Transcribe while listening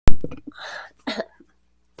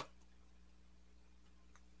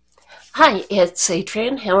Hi, it's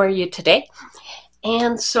Adrienne. How are you today?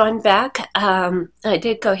 And so I'm back. I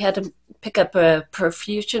did go ahead and pick up a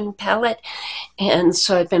Profusion palette, and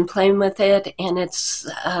so I've been playing with it, and it's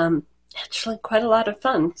actually quite a lot of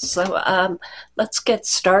fun. So let's get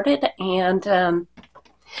started. And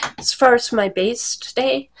as far as my base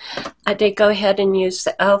today, I did go ahead and use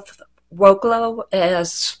the e.l.f. Woe Glow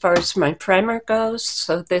as far as my primer goes.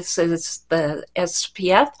 So this is the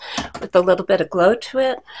SPF with a little bit of glow to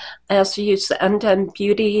it. I also use the Undone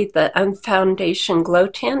Beauty, the Unfoundation Glow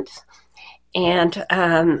Tint. And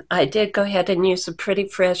I did go ahead and use a Pretty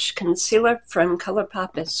Fresh concealer from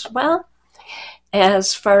Colourpop as well.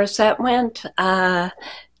 As far as that went,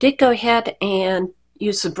 did go ahead and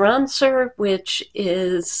use the bronzer, which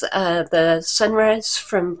is the Sunrise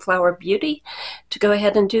from Flower Beauty, to go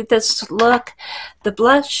ahead and do this look. The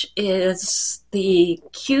blush is the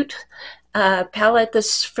Cute palette.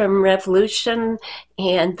 This is from Revolution,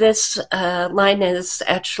 and this line is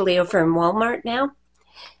actually over in Walmart now.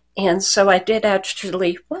 And so I did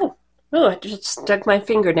actually, whoa, oh, I just stuck my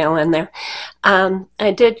fingernail in there.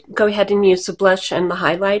 I did go ahead and use the blush and the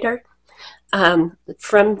highlighter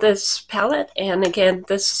from this palette, and again,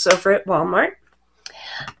 this is over at Walmart.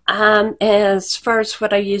 As far as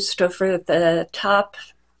what I used over the top,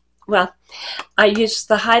 well, I used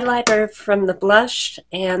the highlighter from the blush,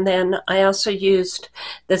 and then I also used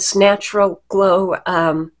this Natural Glow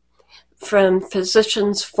from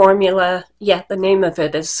Physcian's formula. Yeah, the name of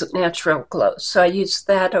it is Natural Glow. So I used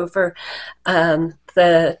that over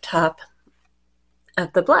the top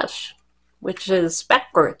of the blush, which is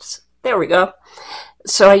backwards. There we go.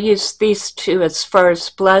 So I used these two as far as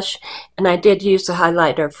blush, and I did use a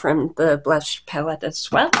highlighter from the blush palette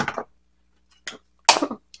as well.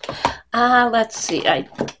 Let's see, I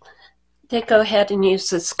did go ahead and use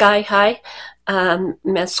the Sky High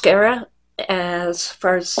mascara as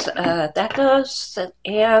far as that goes,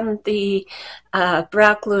 and the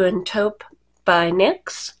Brow Glue and Taupe by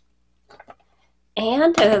NYX.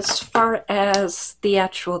 And as far as the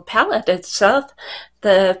actual palette itself,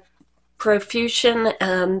 the Profusion,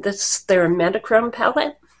 this is their Metachrome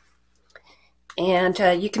palette, and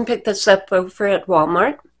you can pick this up over at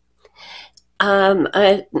Walmart.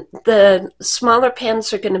 The smaller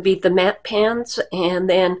pans are going to be the matte pans, and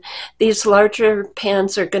then these larger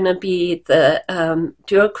pans are going to be the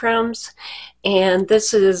duochromes, and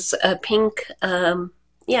this is a pink,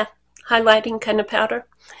 yeah, highlighting kind of powder.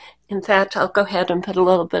 In fact, I'll go ahead and put a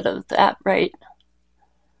little bit of that right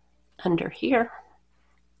under here.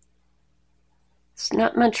 There's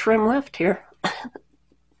not much room left here.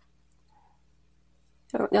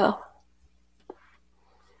 There we go.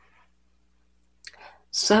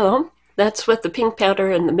 So that's what the pink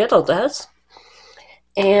powder in the middle does.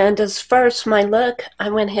 And as far as my look,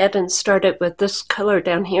 I went ahead and started with this color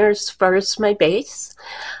down here as far as my base.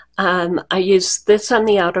 I used this on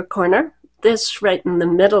the outer corner, this right in the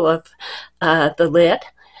middle of the lid,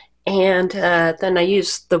 and then I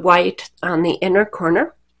used the white on the inner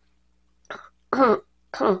corner.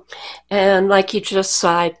 And like you just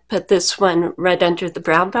saw, I put this one right under the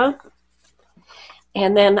brow bone.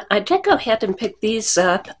 And then I did go ahead and pick these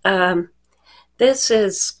up. This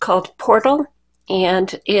is called Portal,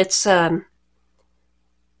 and it's a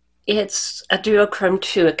duochrome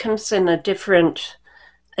too. It comes in a different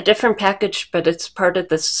package, but it's part of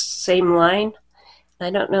the same line. I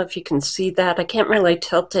don't know if you can see that. I can't really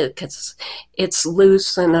tilt it because it's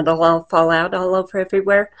loose and it'll all fall out all over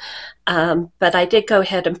everywhere. But I did go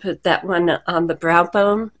ahead and put that one on the brow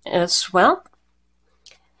bone as well.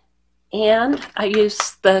 And I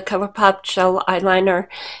used the Colourpop gel eyeliner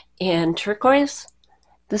in Turquoise.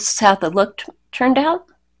 This is how the look turned out.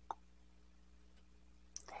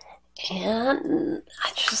 And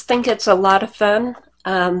I just think it's a lot of fun.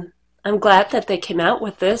 I'm glad that they came out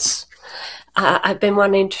with this. I've been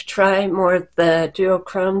wanting to try more of the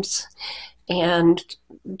duochromes, and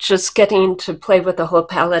just getting to play with the whole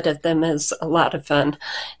palette of them is a lot of fun.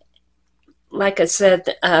 Like I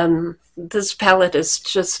said, this palette is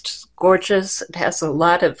just gorgeous. It has a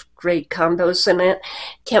lot of great combos in it.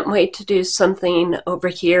 Can't wait to do something over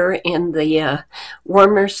here in the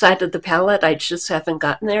warmer side of the palette. I just haven't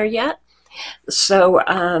gotten there yet. So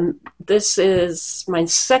this is my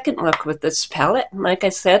second look with this palette. Like I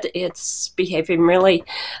said, it's behaving really,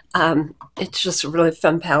 it's just a really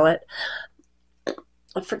fun palette.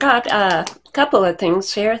 I forgot a couple of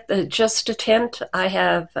things here. The Just a Tint, I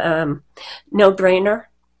have No Brainer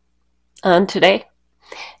on today,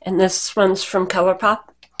 and this one's from Colourpop.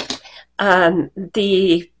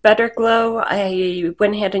 The Better Glow, I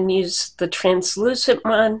went ahead and used the translucent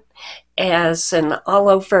one as an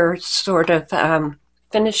all-over sort of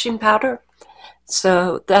finishing powder.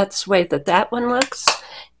 So that's the way that that one looks.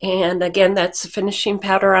 And again, that's the finishing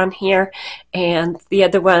powder on here. And the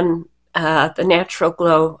other one, the Natural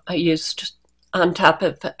Glow, I used on top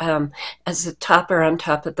of, as a topper on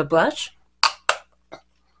top of the blush.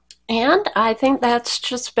 And I think that's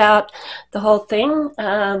just about the whole thing.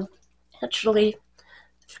 Actually,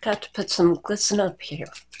 I forgot to put some Glisten up here.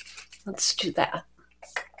 Let's do that.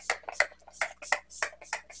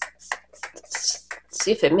 Let's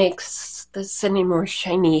see if it makes this any more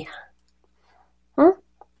shiny.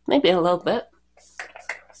 Maybe a little bit.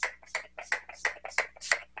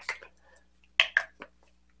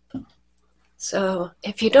 So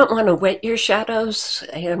if you don't want to wet your shadows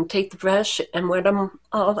and take the brush and wet them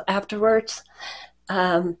all afterwards,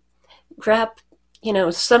 grab, you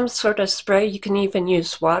know, some sort of spray. You can even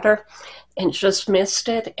use water and just mist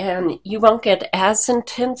it, and you won't get as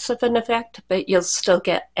intense of an effect, but you'll still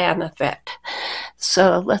get an effect.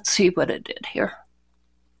 So let's see what it did here.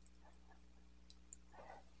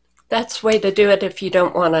 That's the way to do it if you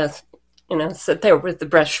don't want to, you know, sit there with the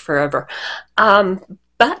brush forever.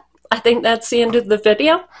 But I think that's the end of the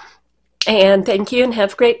video. And thank you and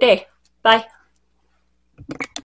have a great day. Bye.